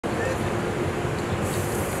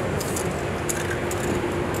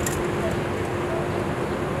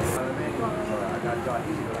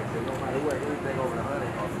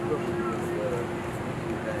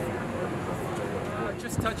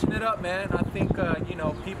Just touching it up, man. I think you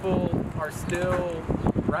know, people are still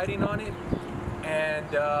writing on it, and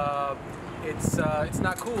it's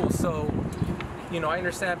not cool. So, you know, I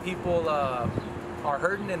understand people are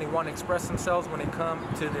hurting and they want to express themselves when they come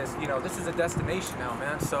to this. You know, this is a destination now,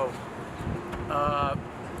 man. So,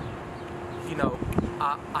 you know,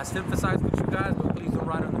 I sympathize with you guys, but please don't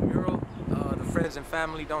write on the mural. The friends and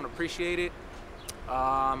family don't appreciate it.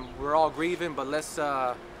 We're all grieving, but let's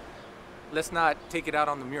not take it out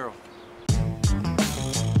on the mural.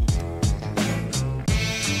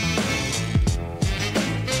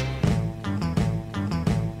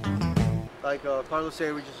 Like Carlos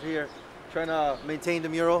said, we're just here trying to maintain the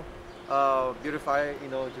mural, beautify it, you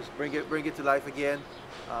know, just bring it to life again.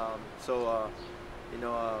 You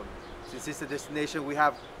know, since it's a destination, we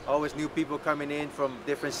have always new people coming in from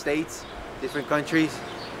different states, different countries.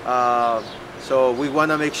 So we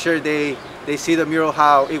want to make sure they see the mural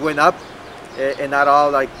how it went up, and not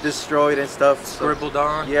all like destroyed and stuff. Scribbled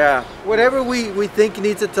on. Yeah, whatever we think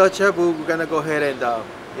needs a touch up, we're gonna go ahead and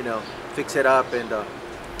you know, fix it up and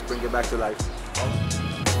bring it back to life.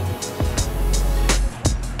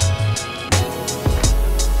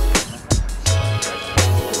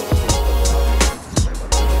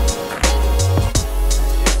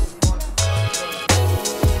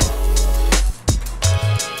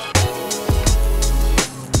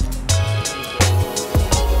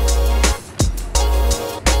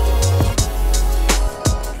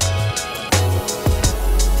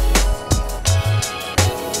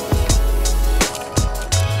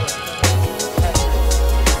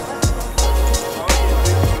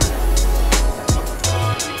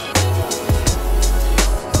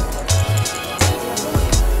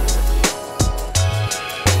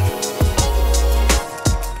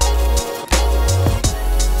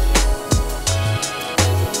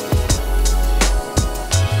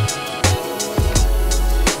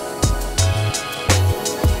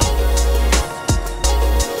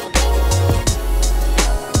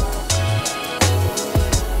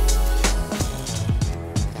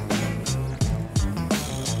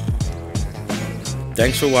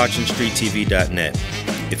 Thanks for watching StreetTV.net.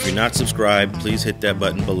 If you're not subscribed, please hit that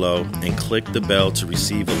button below and click the bell to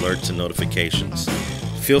receive alerts and notifications.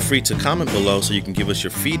 Feel free to comment below so you can give us your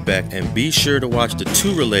feedback, and be sure to watch the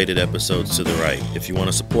 2 related episodes to the right. If you want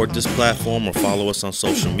to support this platform or follow us on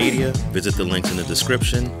social media, visit the links in the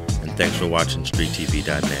description, and thanks for watching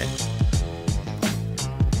StreetTV.net.